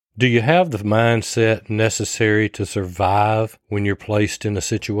Do you have the mindset necessary to survive when you're placed in a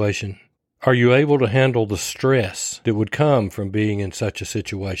situation? Are you able to handle the stress that would come from being in such a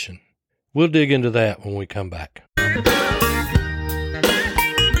situation? We'll dig into that when we come back.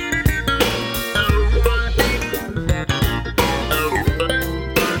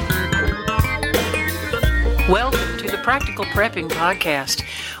 Welcome to the Practical Prepping Podcast.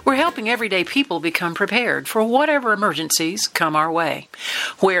 We're helping everyday people become prepared for whatever emergencies come our way.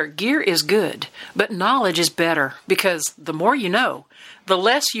 Where gear is good, but knowledge is better, because the more you know, the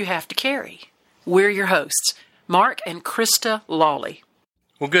less you have to carry. We're your hosts, Mark and Krista Lawley.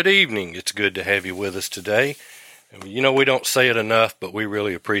 Well, good evening. It's good to have you with us today. You know, we don't say it enough, but we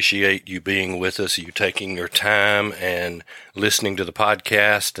really appreciate you being with us, you taking your time and listening to the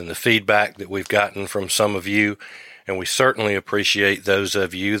podcast and the feedback that we've gotten from some of you. And we certainly appreciate those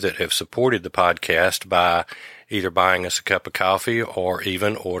of you that have supported the podcast by either buying us a cup of coffee or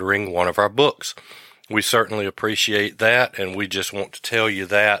even ordering one of our books. We certainly appreciate that, and we just want to tell you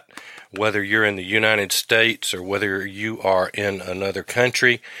that whether you're in the United States or whether you are in another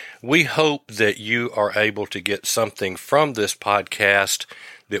country, we hope that you are able to get something from this podcast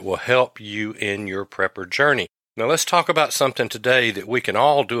that will help you in your prepper journey. Now let's talk about something today that we can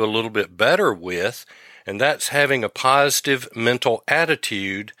all do a little bit better with, and that's having a positive mental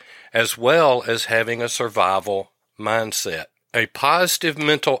attitude as well as having a survival mindset. A positive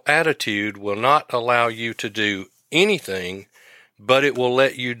mental attitude will not allow you to do anything, but it will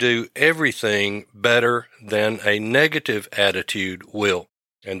let you do everything better than a negative attitude will.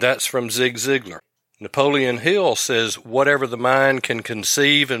 And that's from Zig Ziglar. Napoleon Hill says, whatever the mind can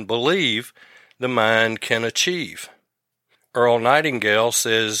conceive and believe, the mind can achieve. Earl Nightingale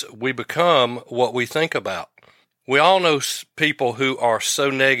says, we become what we think about. We all know people who are so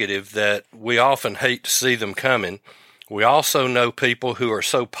negative that we often hate to see them coming. We also know people who are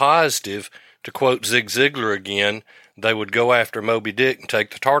so positive, to quote Zig Ziglar again, they would go after Moby Dick and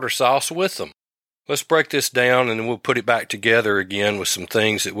take the tartar sauce with them. Let's break this down and then we'll put it back together again with some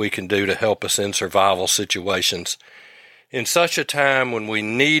things that we can do to help us in survival situations. In such a time when we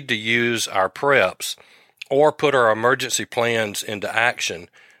need to use our preps or put our emergency plans into action,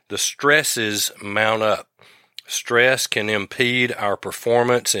 the stresses mount up. Stress can impede our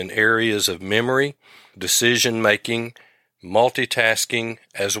performance in areas of memory, decision-making, multitasking,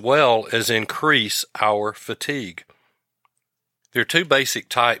 as well as increase our fatigue. There are two basic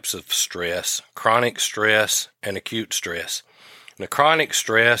types of stress, chronic stress and acute stress. Now, chronic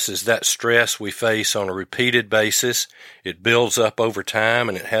stress is that stress we face on a repeated basis. It builds up over time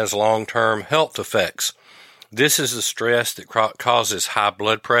and it has long-term health effects. This is the stress that causes high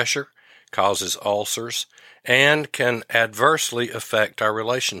blood pressure, causes ulcers, and can adversely affect our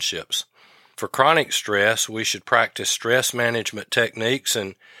relationships. For chronic stress, we should practice stress management techniques,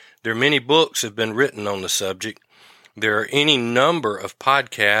 and there are many books have been written on the subject. There are any number of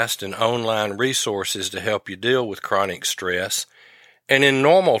podcasts and online resources to help you deal with chronic stress. And in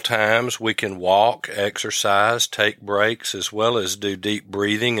normal times, we can walk, exercise, take breaks, as well as do deep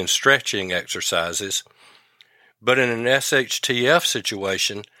breathing and stretching exercises. But in an SHTF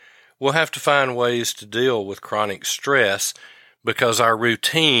situation, we'll have to find ways to deal with chronic stress because our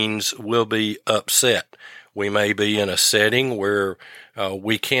routines will be upset. We may be in a setting where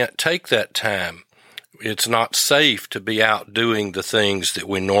we can't take that time. It's not safe to be out doing the things that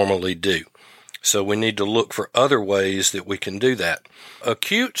we normally do. So we need to look for other ways that we can do that.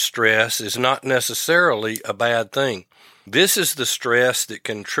 Acute stress is not necessarily a bad thing. This is the stress that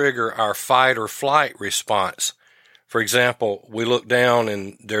can trigger our fight or flight response. For example, we look down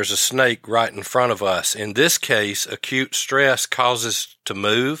and there's a snake right in front of us. In this case, acute stress causes us to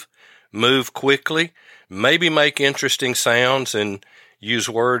move quickly, maybe make interesting sounds and use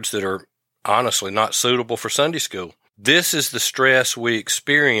words that are honestly not suitable for Sunday school. This is the stress we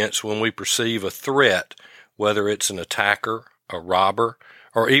experience when we perceive a threat, whether it's an attacker, a robber,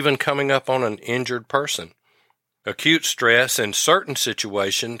 or even coming up on an injured person. Acute stress in certain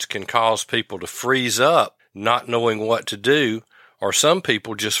situations can cause people to freeze up, not knowing what to do, or some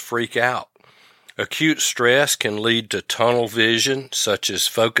people just freak out. Acute stress can lead to tunnel vision, such as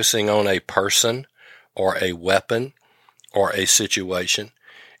focusing on a person or a weapon or a situation.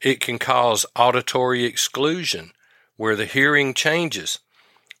 It can cause auditory exclusion, where the hearing changes.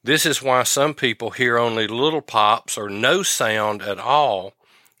 This is why some people hear only little pops or no sound at all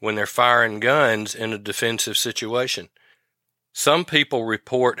when they're firing guns in a defensive situation. Some people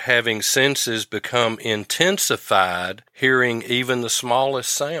report having senses become intensified, hearing even the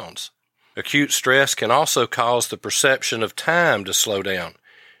smallest sounds. Acute stress can also cause the perception of time to slow down.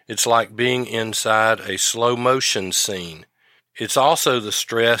 It's like being inside a slow motion scene. It's also the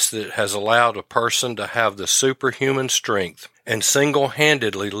stress that has allowed a person to have the superhuman strength and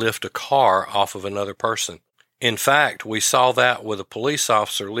single-handedly lift a car off of another person. In fact, we saw that with a police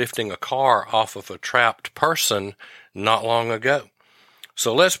officer lifting a car off of a trapped person not long ago.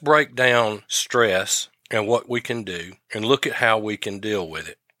 So let's break down stress and what we can do and look at how we can deal with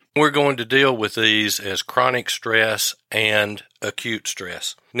it. We're going to deal with these as chronic stress and acute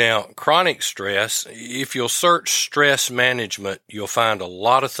stress. Now, chronic stress, if you'll search stress management, you'll find a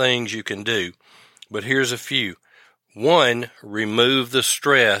lot of things you can do, but here's a few. 1, remove the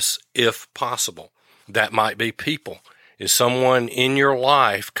stress if possible. That might be people. Is someone in your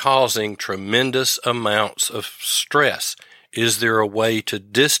life causing tremendous amounts of stress? Is there a way to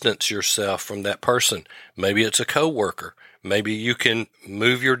distance yourself from that person? Maybe it's a coworker. Maybe you can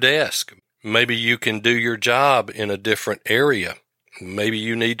move your desk. Maybe you can do your job in a different area. Maybe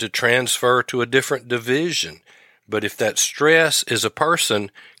you need to transfer to a different division. But if that stress is a person,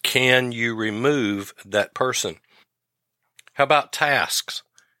 can you remove that person? How about tasks?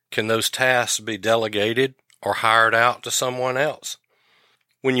 Can those tasks be delegated or hired out to someone else?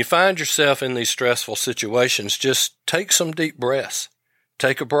 When you find yourself in these stressful situations, just take some deep breaths.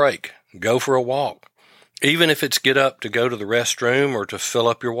 Take a break. Go for a walk. Even if it's get up to go to the restroom or to fill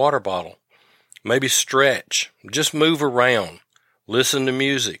up your water bottle. Maybe stretch. Just move around. Listen to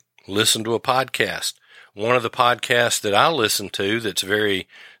music. Listen to a podcast. One of the podcasts that I listen to that's very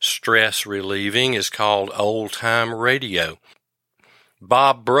stress relieving is called Old Time Radio.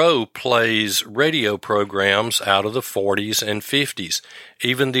 Bob Bro plays radio programs out of the 40s and 50s,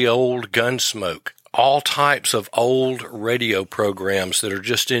 even the old Gunsmoke. All types of old radio programs that are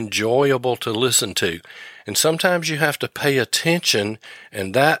just enjoyable to listen to. And sometimes you have to pay attention,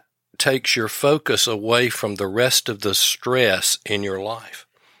 and that takes your focus away from the rest of the stress in your life.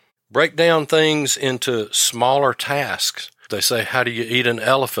 Break down things into smaller tasks. They say, how do you eat an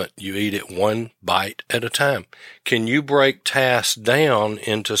elephant? You eat it one bite at a time. Can you break tasks down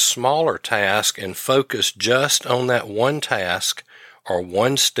into smaller tasks and focus just on that one task or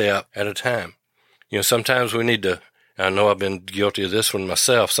one step at a time? You know, sometimes we need to, I know I've been guilty of this one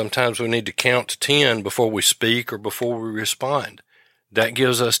myself, sometimes we need to count to 10 before we speak or before we respond. That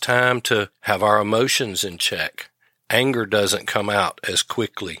gives us time to have our emotions in check. Anger doesn't come out as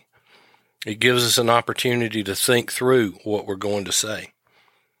quickly. It gives us an opportunity to think through what we're going to say.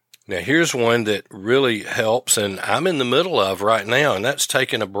 Now, here's one that really helps, and I'm in the middle of right now, and that's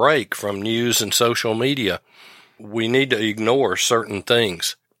taking a break from news and social media. We need to ignore certain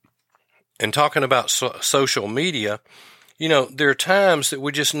things. And talking about social media, you know, there are times that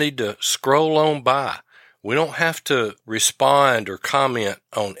we just need to scroll on by. We don't have to respond or comment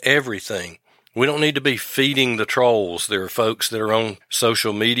on everything. We don't need to be feeding the trolls. There are folks that are on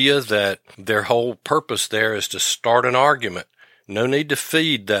social media that their whole purpose there is to start an argument. No need to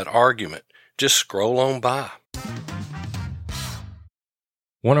feed that argument. Just scroll on by.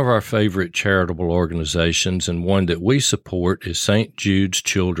 One of our favorite charitable organizations and one that we support is St. Jude's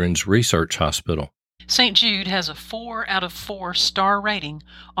Children's Research Hospital. St. Jude has a 4 out of 4 star rating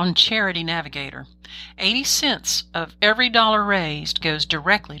on Charity Navigator. 80 cents of every dollar raised goes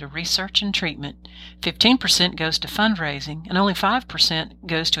directly to research and treatment. 15% goes to fundraising, and only 5%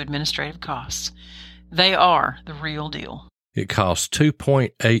 goes to administrative costs. They are the real deal. It costs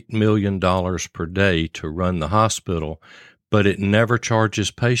 $2.8 million per day to run the hospital, but it never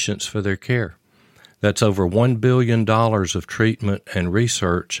charges patients for their care. That's over $1 billion of treatment and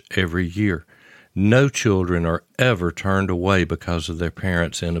research every year. No children are ever turned away because of their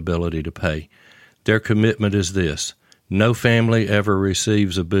parents' inability to pay. Their commitment is this: no family ever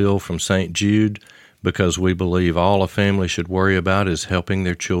receives a bill from St. Jude because we believe all a family should worry about is helping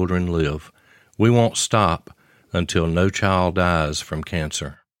their children live. We won't stop until no child dies from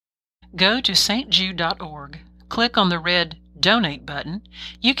cancer. Go to stjude.org. Click on the red Donate button.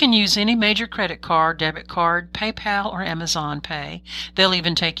 You can use any major credit card, debit card, PayPal, or Amazon Pay. They'll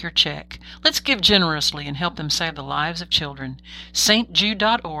even take your check. Let's give generously and help them save the lives of children.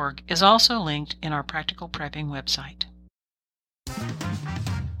 stjude.org is also linked in our Practical Prepping website.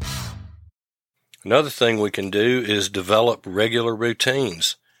 Another thing we can do is develop regular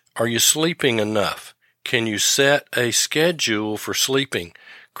routines. Are you sleeping enough? Can you set a schedule for sleeping?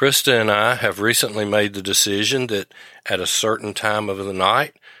 Krista and I have recently made the decision that at a certain time of the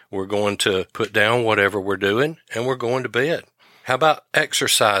night, we're going to put down whatever we're doing and we're going to bed. How about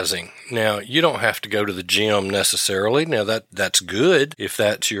exercising? Now, you don't have to go to the gym necessarily. Now, that's good. If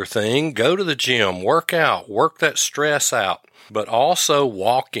that's your thing, go to the gym, work out, work that stress out, but also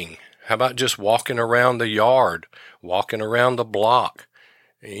walking. How about just walking around the yard, walking around the block?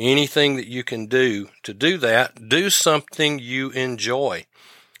 Anything that you can do to do that, do something you enjoy.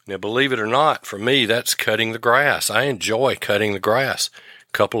 Now, believe it or not, for me, that's cutting the grass. I enjoy cutting the grass.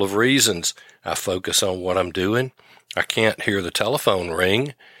 Couple of reasons. I focus on what I'm doing. I can't hear the telephone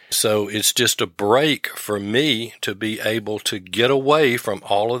ring. So it's just a break for me to be able to get away from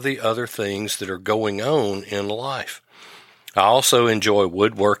all of the other things that are going on in life. I also enjoy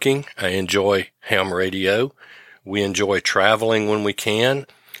woodworking. I enjoy ham radio. We enjoy traveling when we can.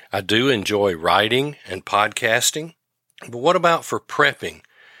 I do enjoy writing and podcasting. But what about for prepping?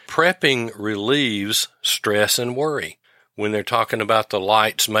 Prepping relieves stress and worry. When they're talking about the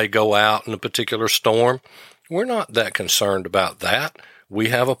lights may go out in a particular storm, we're not that concerned about that. We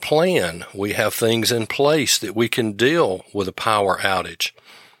have a plan. We have things in place that we can deal with a power outage.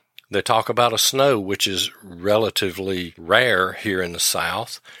 They talk about a snow, which is relatively rare here in the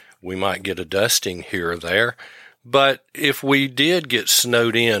South. We might get a dusting here or there. But if we did get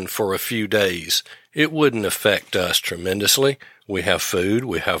snowed in for a few days, it wouldn't affect us tremendously. We have food,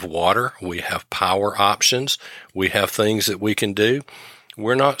 we have water, we have power options, we have things that we can do.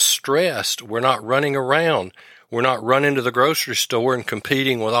 We're not stressed. We're not running around. We're not running to the grocery store and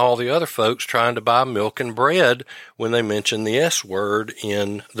competing with all the other folks trying to buy milk and bread when they mention the S word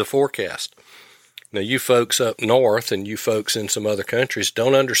in the forecast. Now, you folks up north and you folks in some other countries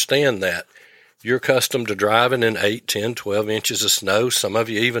don't understand that. You're accustomed to driving in 8, 10, 12 inches of snow, some of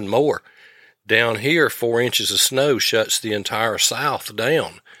you even more. Down here, 4 inches of snow shuts the entire South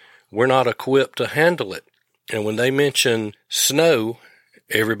down. We're not equipped to handle it. And when they mention snow,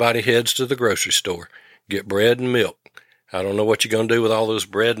 everybody heads to the grocery store, get bread and milk. I don't know what you're going to do with all those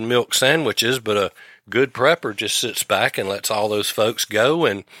bread and milk sandwiches, but a good prepper just sits back and lets all those folks go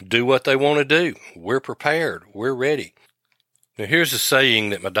and do what they want to do. We're prepared. We're ready. Now, here's a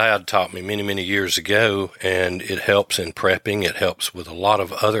saying that my dad taught me many, many years ago, and it helps in prepping. It helps with a lot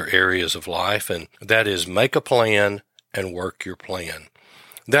of other areas of life, and that is make a plan and work your plan.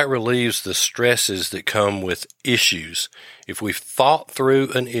 That relieves the stresses that come with issues. If we've thought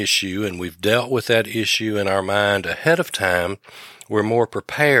through an issue and we've dealt with that issue in our mind ahead of time, we're more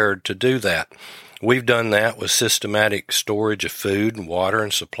prepared to do that. We've done that with systematic storage of food and water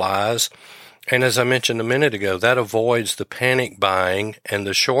and supplies. And as I mentioned a minute ago, that avoids the panic buying and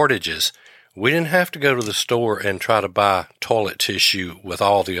the shortages. We didn't have to go to the store and try to buy toilet tissue with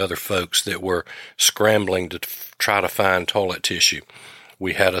all the other folks that were scrambling to try to find toilet tissue.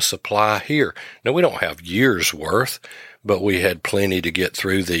 We had a supply here. Now, we don't have years' worth, but we had plenty to get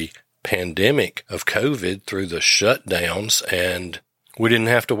through the pandemic of COVID, through the shutdowns, and we didn't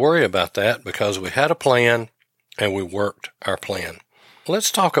have to worry about that because we had a plan and we worked our plan.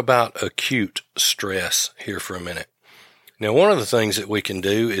 Let's talk about acute stress here for a minute. Now, one of the things that we can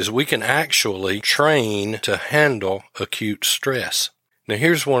do is we can actually train to handle acute stress. Now,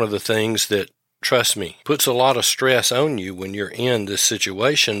 here's one of the things that, trust me, puts a lot of stress on you when you're in this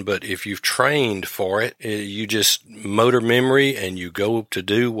situation, but if you've trained for it, you just motor memory and you go to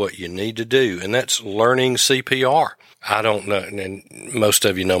do what you need to do, and that's learning CPR. I don't know, and most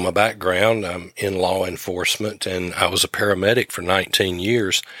of you know my background. I'm in law enforcement, and I was a paramedic for 19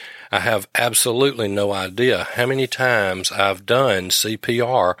 years. I have absolutely no idea how many times I've done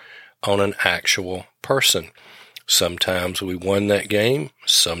CPR on an actual person. Sometimes we won that game,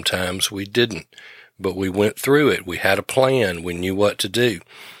 sometimes we didn't, but we went through it. We had a plan. We knew what to do,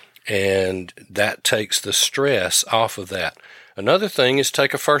 and that takes the stress off of that. Another thing is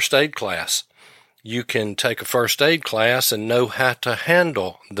take a first aid class. You can take a first aid class and know how to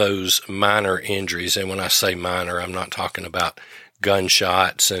handle those minor injuries. And when I say minor, I'm not talking about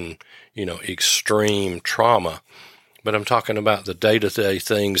gunshots and, extreme trauma, but I'm talking about the day-to-day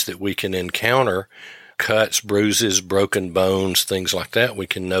things that we can encounter, cuts, bruises, broken bones, things like that. We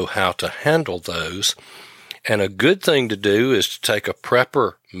can know how to handle those. And a good thing to do is to take a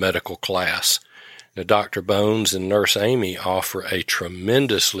prepper medical class. Now, Dr. Bones and Nurse Amy offer a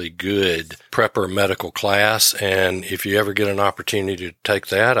tremendously good prepper medical class, and if you ever get an opportunity to take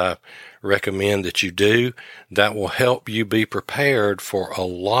that, I recommend that you do. That will help you be prepared for a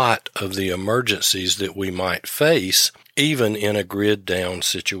lot of the emergencies that we might face, even in a grid down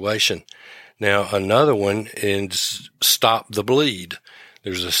situation. Now, another one is Stop the Bleed.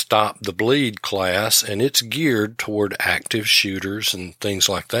 There's a Stop the Bleed class, and it's geared toward active shooters and things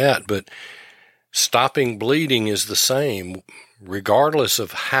like that, but stopping bleeding is the same, regardless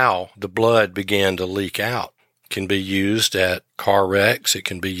of how the blood began to leak out. It can be used at car wrecks. It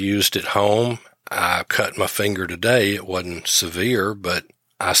can be used at home. I cut my finger today. It wasn't severe, but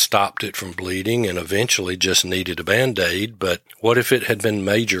I stopped it from bleeding and eventually just needed a Band-Aid. But what if it had been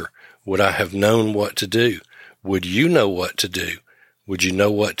major? Would I have known what to do? Would you know what to do? Would you know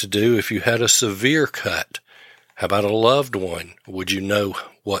what to do if you had a severe cut? How about a loved one? Would you know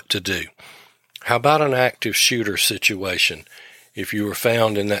what to do? How about an active shooter situation? If you were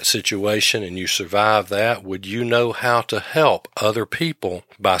found in that situation and you survived that, would you know how to help other people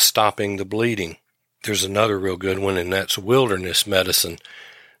by stopping the bleeding? There's another real good one, and that's wilderness medicine.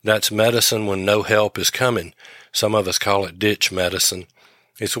 That's medicine when no help is coming. Some of us call it ditch medicine.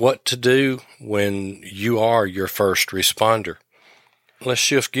 It's what to do when you are your first responder. Let's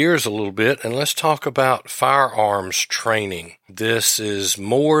shift gears a little bit and let's talk about firearms training. This is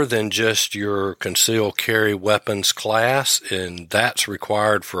more than just your concealed carry weapons class, and that's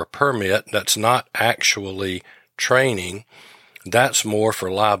required for a permit. That's not actually training. That's more for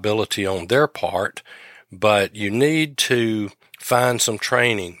liability on their part, but you need to find some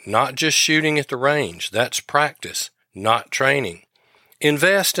training, not just shooting at the range. That's practice, not training.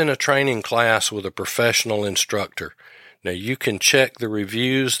 Invest in a training class with a professional instructor. Now, you can check the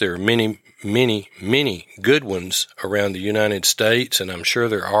reviews. There are many good ones around the United States, and I'm sure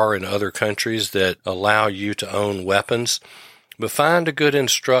there are in other countries that allow you to own weapons. But find a good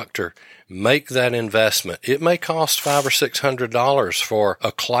instructor. Make that investment. It may cost $500 or $600 for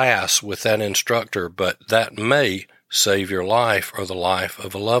a class with that instructor, but that may save your life or the life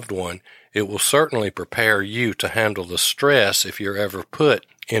of a loved one. It will certainly prepare you to handle the stress if you're ever put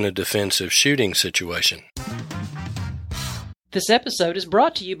in a defensive shooting situation. This episode is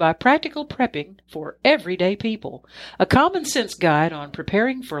brought to you by Practical Prepping for Everyday People, a common sense guide on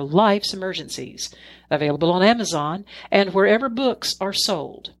preparing for life's emergencies. Available on Amazon and wherever books are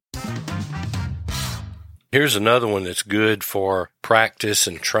sold. Here's another one that's good for practice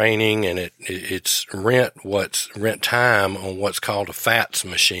and training, and it's rent time on what's called a FATS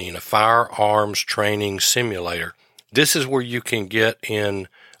machine, a firearms training simulator. This is where you can get in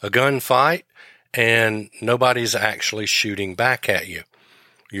a gunfight and nobody's actually shooting back at you.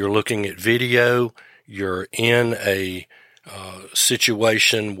 You're looking at video, you're in a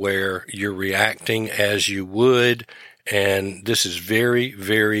situation where you're reacting as you would, and this is very,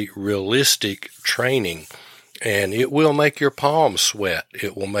 very realistic training. And it will make your palms sweat.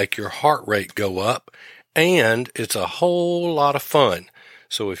 It will make your heart rate go up, and it's a whole lot of fun.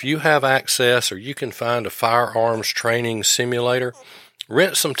 So if you have access or you can find a firearms training simulator,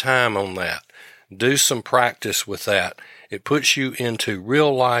 rent some time on that. Do some practice with that. It puts you into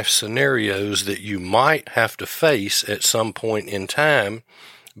real life scenarios that you might have to face at some point in time,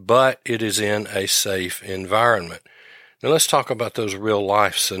 but it is in a safe environment. Now let's talk about those real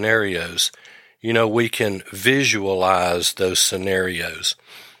life scenarios. You know, we can visualize those scenarios.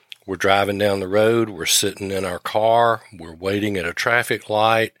 We're driving down the road, we're sitting in our car, we're waiting at a traffic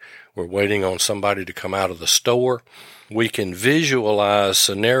light, we're waiting on somebody to come out of the store. We can visualize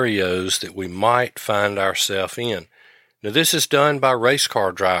scenarios that we might find ourselves in. Now, this is done by race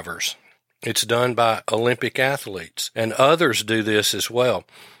car drivers. It's done by Olympic athletes, and others do this as well.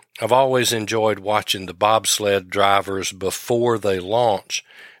 I've always enjoyed watching the bobsled drivers before they launch,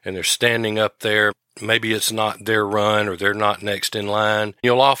 and they're standing up there. Maybe it's not their run or they're not next in line.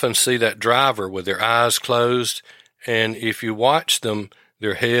 You'll often see that driver with their eyes closed, and if you watch them,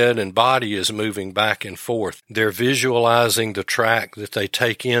 their head and body is moving back and forth. They're visualizing the track that they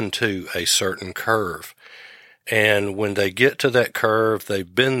take into a certain curve. And when they get to that curve,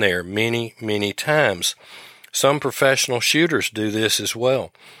 they've been there many, many times. Some professional shooters do this as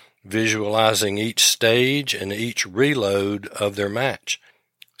well, visualizing each stage and each reload of their match.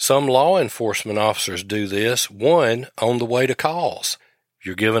 Some law enforcement officers do this, one on the way to calls.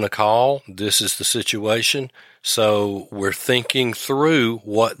 You're given a call, this is the situation, so we're thinking through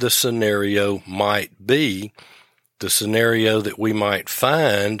what the scenario might be, the scenario that we might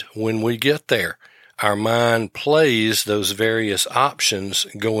find when we get there. Our mind plays those various options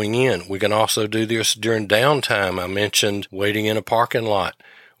going in. We can also do this during downtime. I mentioned waiting in a parking lot,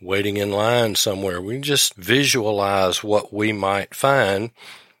 waiting in line somewhere. We can just visualize what we might find.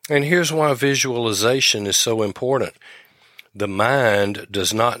 And here's why visualization is so important. The mind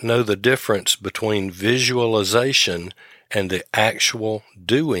does not know the difference between visualization and the actual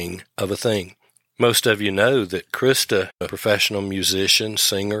doing of a thing. Most of you know that Krista, a professional musician,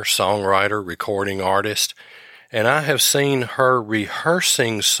 singer, songwriter, recording artist, and I have seen her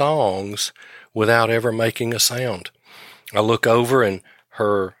rehearsing songs without ever making a sound. I look over and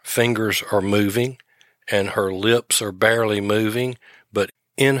her fingers are moving and her lips are barely moving, but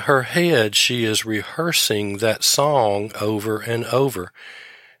in her head, she is rehearsing that song over and over.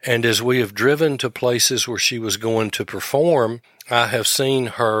 And as we have driven to places where she was going to perform, I have seen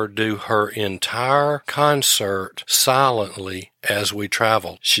her do her entire concert silently as we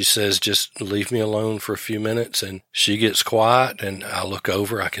traveled. She says, just leave me alone for a few minutes, and she gets quiet, and I look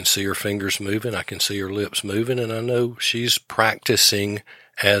over, I can see her fingers moving, I can see her lips moving, and I know she's practicing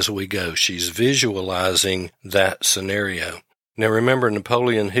as we go. She's visualizing that scenario. Now remember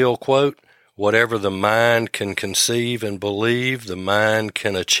Napoleon Hill quote, whatever the mind can conceive and believe, the mind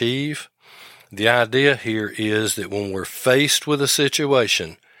can achieve. The idea here is that when we're faced with a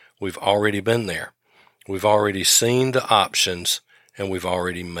situation, we've already been there. We've already seen the options, and we've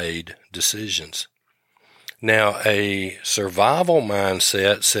already made decisions. Now, a survival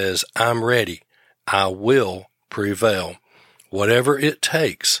mindset says, I'm ready. I will prevail. Whatever it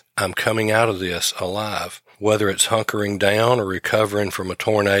takes, I'm coming out of this alive. Whether it's hunkering down or recovering from a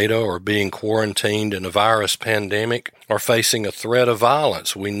tornado or being quarantined in a virus pandemic or facing a threat of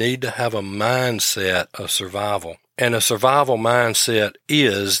violence, we need to have a mindset of survival. And a survival mindset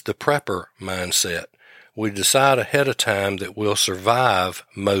is the prepper mindset. We decide ahead of time that we'll survive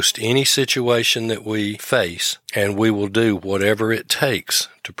most any situation that we face, and we will do whatever it takes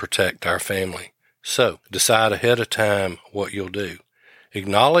to protect our family. So, decide ahead of time what you'll do.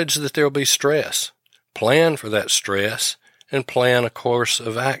 Acknowledge that there'll be stress. Plan for that stress and plan a course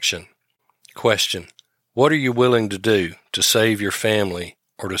of action. Question: what are you willing to do to save your family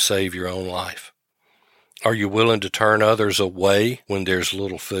or to save your own life? Are you willing to turn others away when there's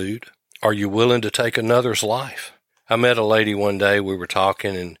little food? Are you willing to take another's life? I met a lady one day, we were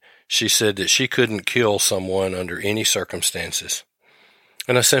talking, and she said that she couldn't kill someone under any circumstances.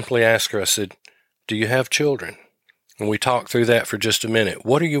 And I simply asked her, I said, do you have children? And we talked through that for just a minute.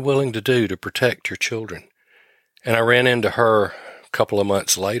 What are you willing to do to protect your children? And I ran into her a couple of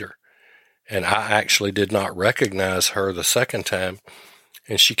months later, and I actually did not recognize her the second time.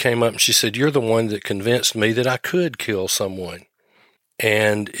 And she came up and she said, you're the one that convinced me that I could kill someone.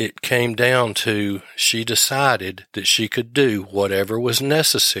 And it came down to she decided that she could do whatever was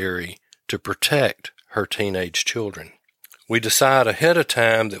necessary to protect her teenage children. We decide ahead of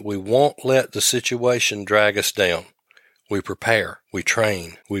time that we won't let the situation drag us down. We prepare, we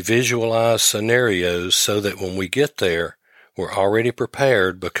train, we visualize scenarios so that when we get there, we're already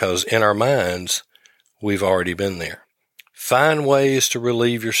prepared because in our minds, we've already been there. Find ways to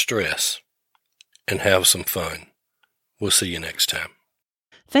relieve your stress and have some fun. We'll see you next time.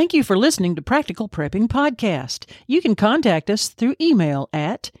 Thank you for listening to Practical Prepping Podcast. You can contact us through email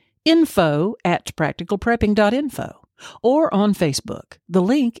at info@practicalprepping.info or on Facebook. The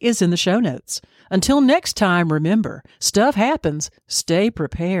link is in the show notes. Until next time, remember, stuff happens. Stay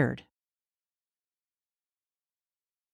prepared.